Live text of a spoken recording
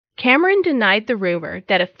Cameron denied the rumor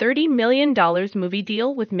that a $30 million movie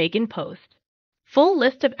deal with Meghan Post. Full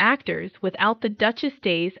list of actors without the Duchess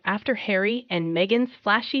days after Harry and Meghan's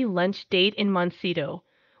flashy lunch date in Montecito,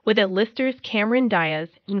 with A-listers Cameron Diaz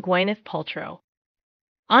and Gwyneth Paltrow.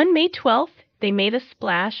 On May 12th, they made a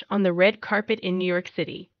splash on the red carpet in New York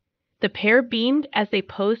City. The pair beamed as they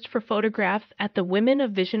posed for photographs at the Women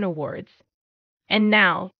of Vision Awards. And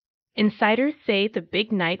now, insiders say the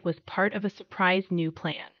big night was part of a surprise new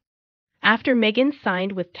plan. After Meghan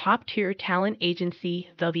signed with top-tier talent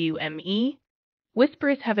agency WME,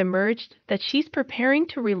 whispers have emerged that she's preparing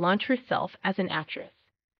to relaunch herself as an actress.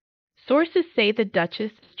 Sources say the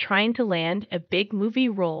Duchess is trying to land a big movie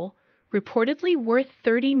role, reportedly worth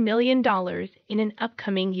 $30 million in an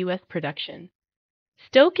upcoming U.S. production.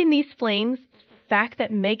 Stoke in these flames is the fact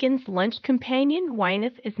that Meghan's lunch companion,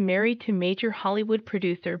 Gwyneth, is married to major Hollywood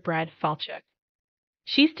producer Brad Falchuk.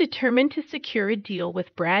 She's determined to secure a deal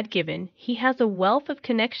with Brad given he has a wealth of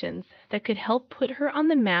connections that could help put her on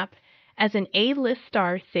the map as an A-list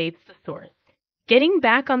star, says the source. Getting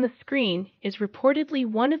back on the screen is reportedly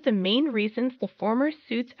one of the main reasons the former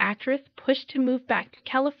Suits actress pushed to move back to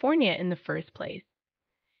California in the first place.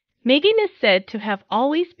 Meghan is said to have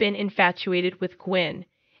always been infatuated with Gwyn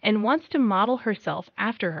and wants to model herself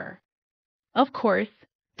after her. Of course,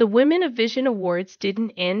 the Women of Vision Awards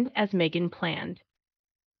didn't end as Meghan planned.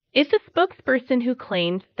 It's a spokesperson who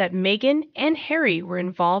claimed that Meghan and Harry were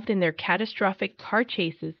involved in their catastrophic car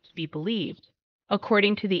chases to be believed.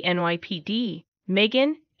 According to the NYPD,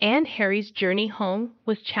 Meghan and Harry's journey home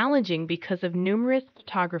was challenging because of numerous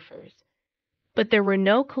photographers. But there were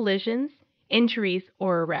no collisions, injuries,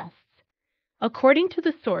 or arrests. According to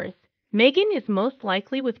the source, Meghan is most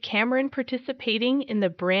likely with Cameron participating in the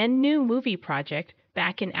brand new movie project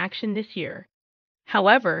Back in Action this year.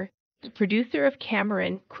 However, the producer of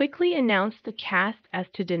Cameron quickly announced the cast as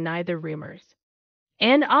to deny the rumors.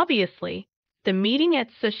 And obviously, the meeting at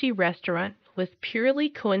sushi restaurant was purely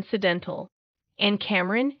coincidental, and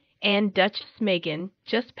Cameron and Duchess Meghan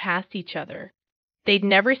just passed each other. They'd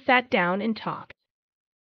never sat down and talked.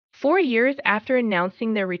 4 years after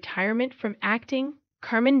announcing their retirement from acting,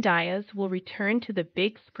 Cameron Diaz will return to the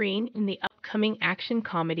big screen in the upcoming action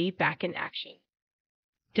comedy Back in Action.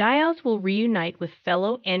 Diaz will reunite with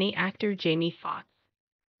fellow Annie actor Jamie Foxx,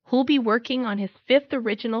 who'll be working on his 5th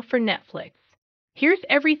original for Netflix. Here's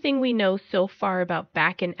everything we know so far about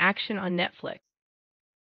Back in Action on Netflix.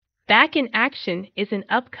 Back in Action is an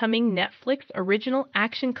upcoming Netflix original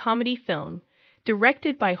action comedy film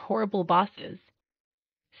directed by Horrible Bosses.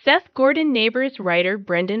 Seth Gordon Neighbors writer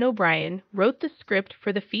Brendan O'Brien wrote the script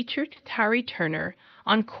for the feature to Tari Turner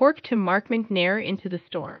on Cork to Mark McNair Into the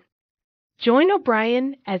Storm. Join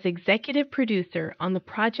O'Brien as executive producer on the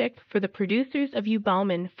project for the producers of Hugh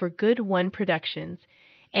Bauman for Good One Productions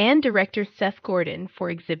and director Seth Gordon for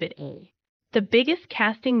Exhibit A. The biggest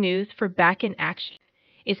casting news for Back in Action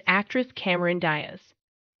is actress Cameron Diaz.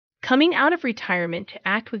 Coming out of retirement to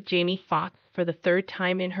act with Jamie Foxx for the 3rd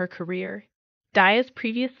time in her career, Diaz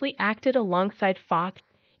previously acted alongside Foxx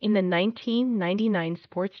in the 1999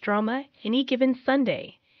 sports drama Any Given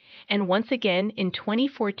Sunday, and once again in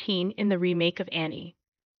 2014 in the remake of Annie.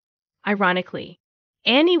 Ironically,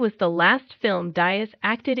 Annie was the last film Diaz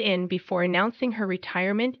acted in before announcing her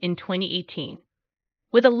retirement in 2018.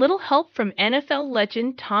 With a little help from NFL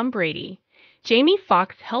legend Tom Brady, Jamie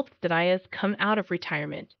Foxx helped Diaz come out of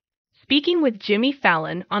retirement. Speaking with Jimmy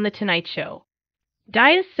Fallon on The Tonight Show,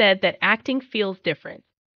 Diaz said that acting feels different.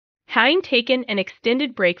 Having taken an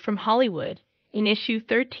extended break from Hollywood in issue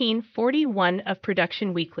 1341 of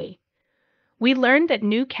Production Weekly, we learned that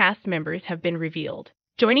new cast members have been revealed,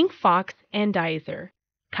 joining Foxx and Diaz: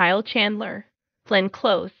 Kyle Chandler, Glenn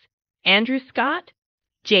Close, Andrew Scott,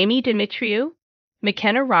 Jamie Demetriou,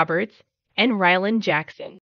 McKenna Roberts, and Ryland Jackson.